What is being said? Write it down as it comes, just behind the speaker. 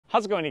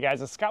How's it going, you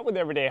guys? It's Scott with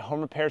Everyday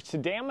Home Repairs.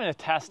 Today I'm going to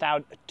test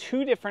out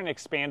two different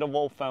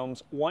expandable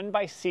foams, one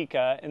by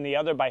Sika and the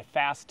other by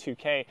Fast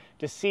 2K,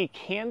 to see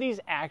can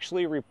these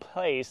actually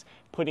replace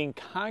putting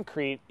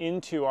concrete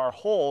into our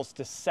holes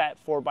to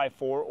set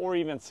 4x4 or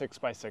even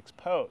 6x6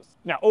 posts.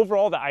 Now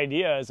overall the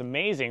idea is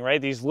amazing,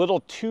 right? These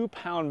little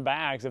 2-pound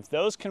bags, if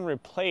those can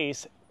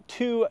replace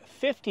two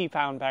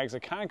 50-pound bags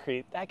of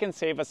concrete, that can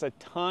save us a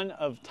ton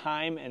of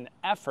time and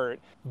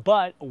effort.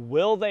 But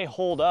will they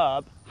hold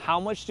up? How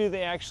much do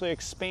they actually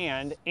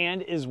expand?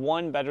 And is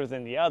one better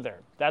than the other?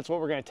 That's what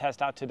we're going to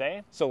test out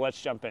today, so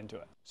let's jump into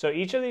it. So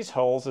each of these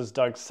holes is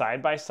dug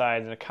side by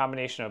side in a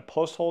combination of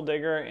post hole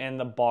digger and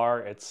the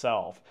bar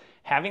itself.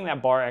 Having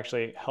that bar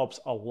actually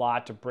helps a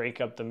lot to break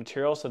up the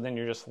material, so then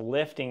you're just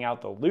lifting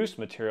out the loose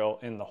material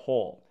in the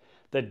hole.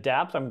 The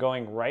depth, I'm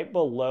going right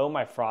below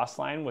my frost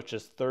line, which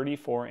is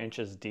 34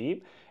 inches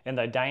deep, and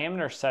the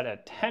diameter set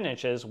at 10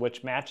 inches,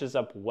 which matches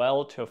up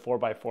well to a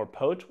 4x4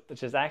 post,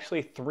 which is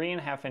actually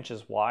 3.5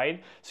 inches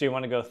wide. So you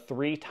want to go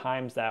 3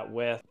 times that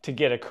width to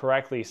get a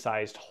correctly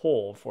sized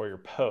hole for your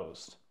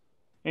post.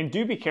 And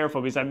do be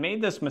careful, because I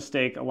made this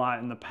mistake a lot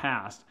in the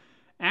past.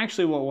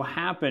 Actually, what will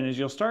happen is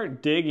you'll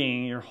start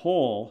digging your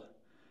hole,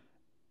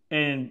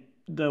 and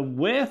the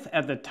width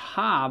at the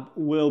top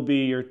will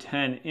be your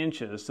 10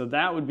 inches. So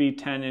that would be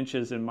 10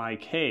 inches in my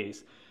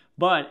case.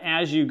 But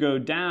as you go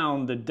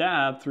down the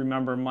depth,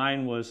 remember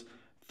mine was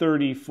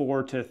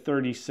 34 to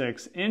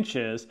 36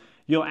 inches,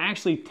 you'll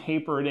actually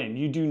taper it in.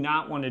 You do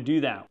not want to do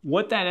that.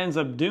 What that ends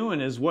up doing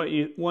is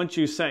once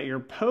you set your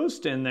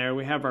post in there,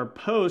 we have our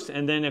post,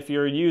 and then if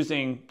you're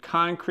using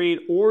concrete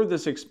or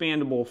this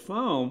expandable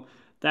foam,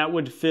 that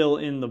would fill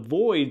in the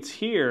voids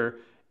here,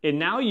 and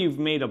now you've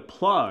made a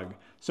plug.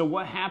 So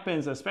what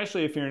happens,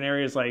 especially if you're in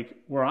areas like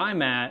where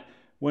I'm at,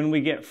 when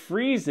we get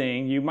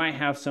freezing, you might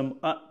have some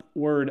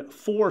upward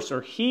force or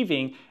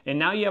heaving, and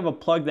now you have a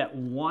plug that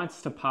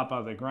wants to pop out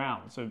of the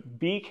ground. So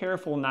be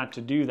careful not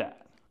to do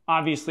that.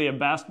 Obviously,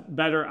 a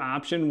better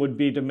option would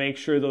be to make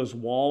sure those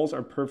walls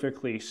are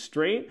perfectly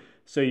straight.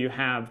 So you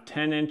have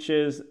 10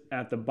 inches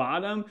at the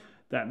bottom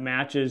that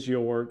matches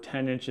your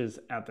 10 inches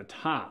at the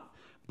top.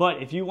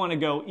 But if you want to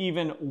go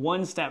even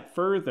one step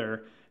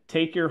further,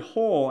 take your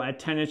hole at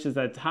 10 inches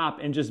at the top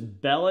and just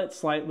bell it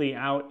slightly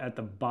out at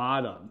the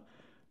bottom.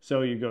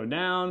 So you go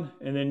down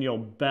and then you'll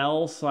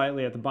bell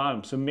slightly at the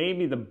bottom. So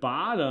maybe the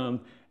bottom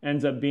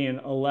ends up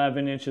being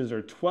 11 inches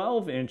or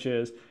 12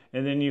 inches,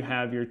 and then you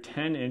have your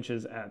 10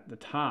 inches at the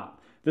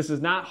top. This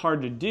is not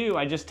hard to do.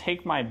 I just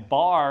take my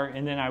bar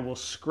and then I will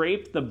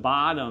scrape the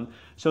bottom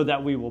so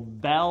that we will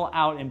bell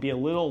out and be a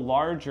little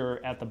larger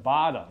at the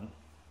bottom.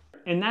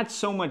 And that's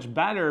so much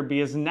better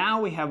because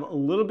now we have a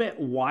little bit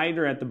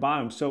wider at the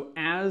bottom. So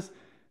as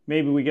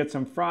maybe we get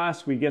some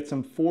frost, we get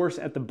some force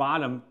at the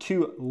bottom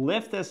to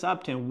lift this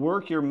up to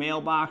work your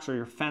mailbox or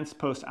your fence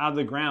post out of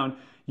the ground,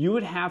 you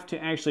would have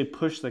to actually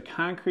push the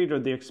concrete or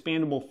the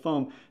expandable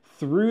foam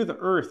through the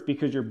earth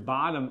because your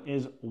bottom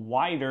is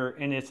wider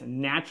and it's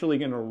naturally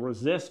going to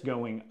resist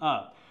going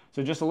up.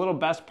 So just a little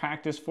best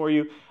practice for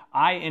you.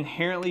 I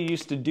inherently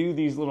used to do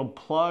these little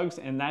plugs,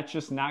 and that's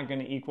just not going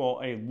to equal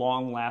a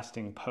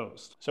long-lasting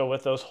post. So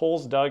with those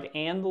holes dug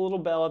and the little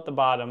bell at the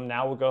bottom,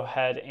 now we'll go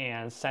ahead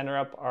and center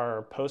up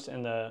our post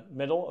in the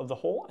middle of the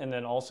hole, and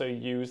then also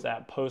use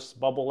that post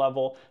bubble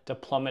level to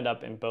plumb it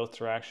up in both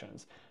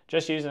directions.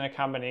 Just using a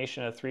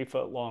combination of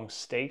 3-foot-long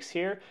stakes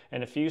here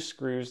and a few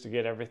screws to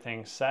get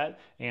everything set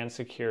and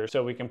secure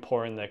so we can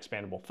pour in the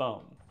expandable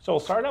foam. So we'll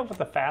start off with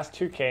the Fast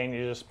 2K, and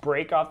you just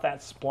break off that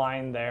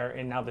spline there,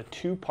 and now the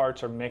two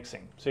parts are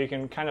mixing. So you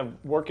can kind of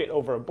work it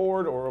over a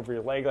board or over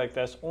your leg like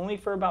this, only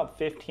for about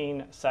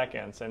 15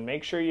 seconds. And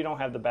make sure you don't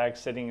have the bag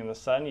sitting in the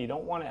sun. You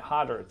don't want it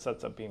hot or it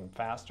sets up even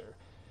faster.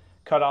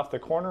 Cut off the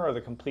corner or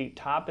the complete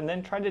top, and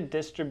then try to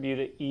distribute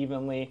it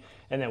evenly,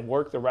 and then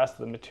work the rest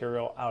of the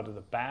material out of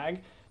the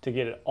bag to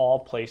get it all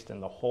placed in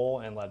the hole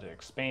and let it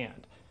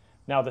expand.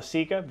 Now the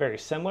Sika, very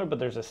similar, but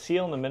there's a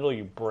seal in the middle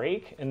you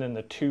break, and then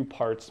the two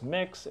parts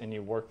mix, and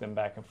you work them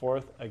back and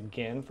forth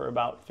again for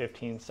about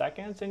 15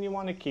 seconds, and you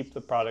want to keep the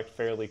product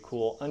fairly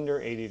cool, under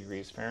 80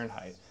 degrees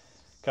Fahrenheit.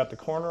 Cut the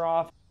corner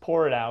off,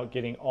 pour it out,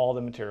 getting all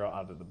the material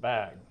out of the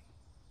bag.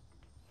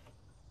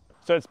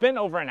 So it's been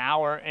over an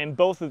hour and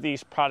both of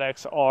these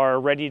products are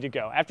ready to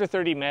go. After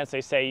 30 minutes, they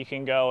say you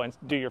can go and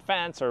do your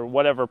fence or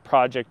whatever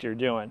project you're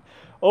doing.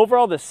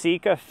 Overall, the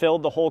Sika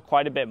filled the hole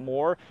quite a bit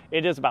more.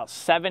 It is about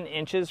 7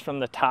 inches from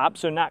the top,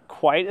 so not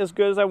quite as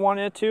good as I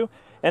wanted it to.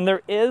 And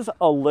there is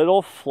a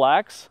little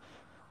flex,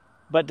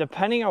 but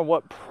depending on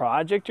what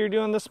project you're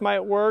doing, this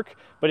might work.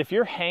 But if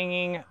you're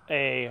hanging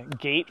a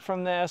gate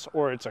from this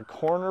or it's a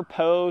corner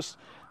post,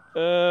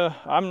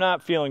 I'm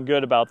not feeling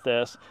good about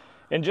this.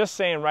 And just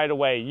saying right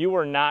away, you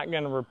are not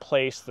going to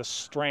replace the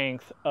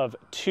strength of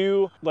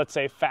two, let's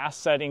say,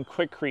 fast setting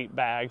Quikrete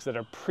bags that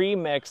are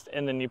pre-mixed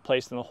and then you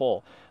place in the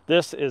hole.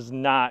 This is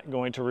not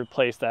going to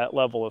replace that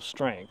level of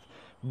strength.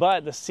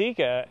 But the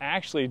Sika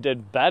actually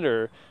did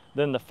better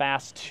than the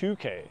Fast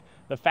 2K.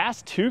 The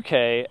Fast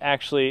 2K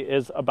actually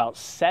is about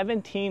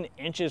 17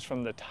 inches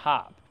from the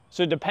top.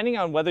 So depending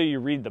on whether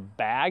you read the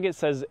bag, it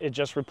says it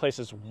just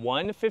replaces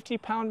one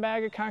 50-pound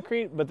bag of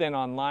concrete, but then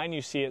online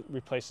you see it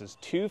replaces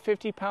two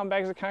 50-pound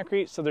bags of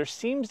concrete, so there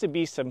seems to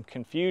be some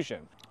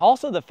confusion.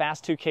 Also, the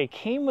Fast 2K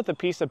came with a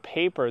piece of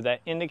paper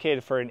that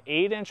indicated for an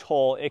 8-inch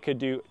hole it could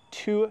do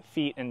 2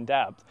 feet in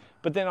depth,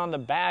 but then on the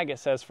bag it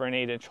says for an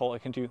 8-inch hole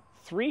it can do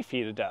 3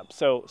 feet of depth.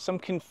 So some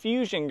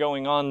confusion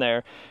going on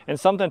there, and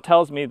something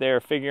tells me they're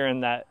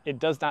figuring that it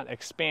does not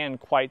expand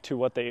quite to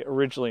what they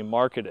originally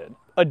marketed.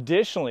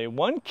 Additionally,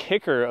 one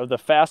kicker of the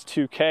Fast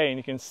 2K, and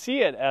you can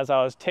see it as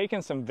I was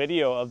taking some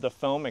video of the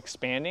foam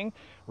expanding,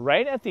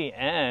 right at the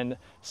end,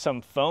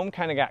 some foam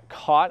kind of got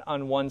caught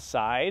on one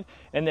side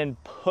and then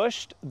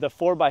pushed the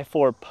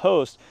 4x4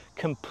 post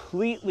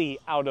completely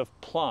out of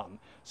plumb.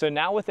 So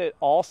now with it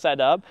all set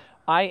up,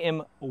 I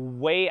am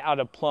way out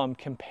of plumb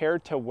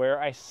compared to where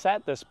I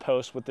set this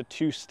post with the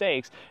 2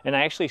 stakes, and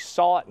I actually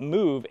saw it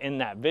move in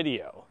that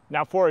video.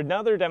 Now for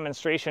another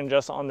demonstration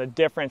just on the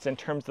difference in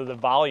terms of the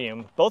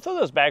volume, both of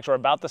those bags are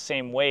about the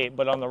same weight,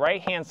 but on the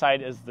right hand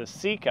side is the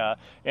Sika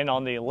and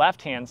on the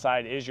left hand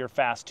side is your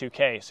Fast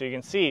 2K. So you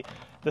can see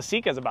the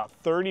Sika is about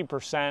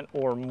 30%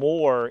 or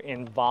more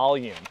in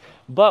volume.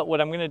 But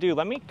what I'm gonna do,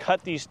 let me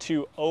cut these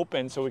two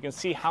open so we can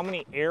see how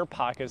many air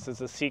pockets does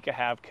the Sika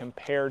have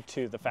compared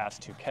to the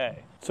Fast 2K.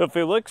 So if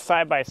we look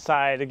side by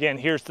side, again,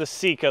 here's the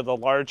Sika, the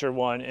larger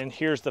one, and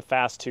here's the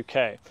Fast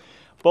 2K.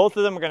 Both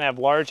of them are going to have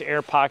large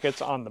air pockets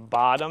on the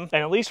bottom,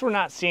 and at least we're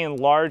not seeing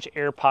large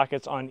air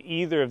pockets on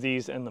either of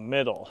these in the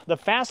middle. The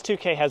Fast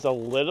 2K has a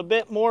little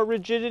bit more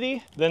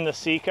rigidity than the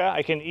Sika.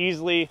 I can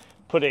easily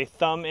put a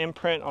thumb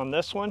imprint on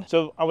this one.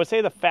 So I would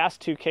say the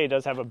Fast 2K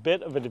does have a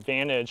bit of an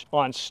advantage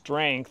on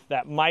strength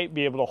that might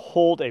be able to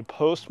hold a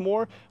post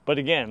more, but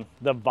again,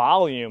 the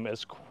volume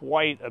is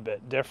quite a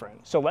bit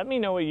different. So let me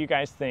know what you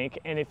guys think,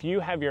 and if you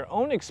have your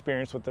own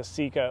experience with the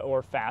Sika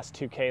or Fast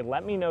 2K,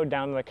 let me know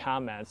down in the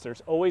comments.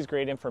 There's always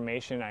great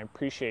information. I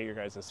appreciate your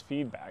guys'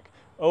 feedback.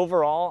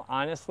 Overall,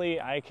 honestly,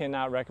 I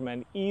cannot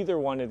recommend either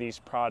one of these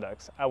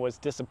products. I was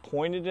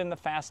disappointed in the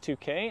Fast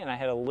 2K and I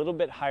had a little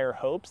bit higher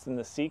hopes than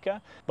the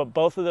Sika, but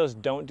both of those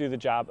don't do the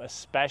job,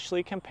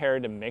 especially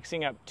compared to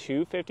mixing up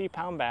 2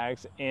 50-pound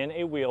bags in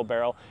a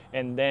wheelbarrow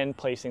and then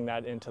placing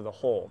that into the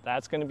hole.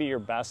 That's going to be your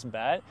best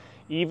bet.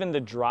 Even the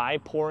dry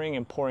pouring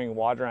and pouring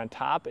water on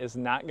top is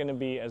not going to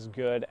be as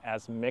good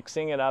as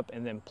mixing it up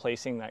and then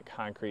placing that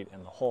concrete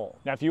in the hole.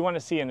 Now, if you want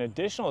to see an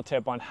additional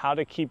tip on how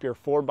to keep your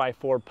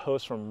 4x4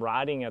 posts from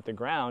rotting at the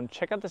ground,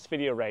 check out this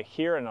video right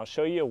here and I'll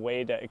show you a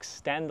way to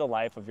extend the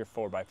life of your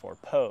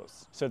 4x4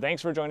 posts. So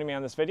thanks for joining me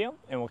on this video,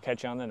 and we'll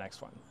catch you on the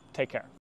next one. Take care.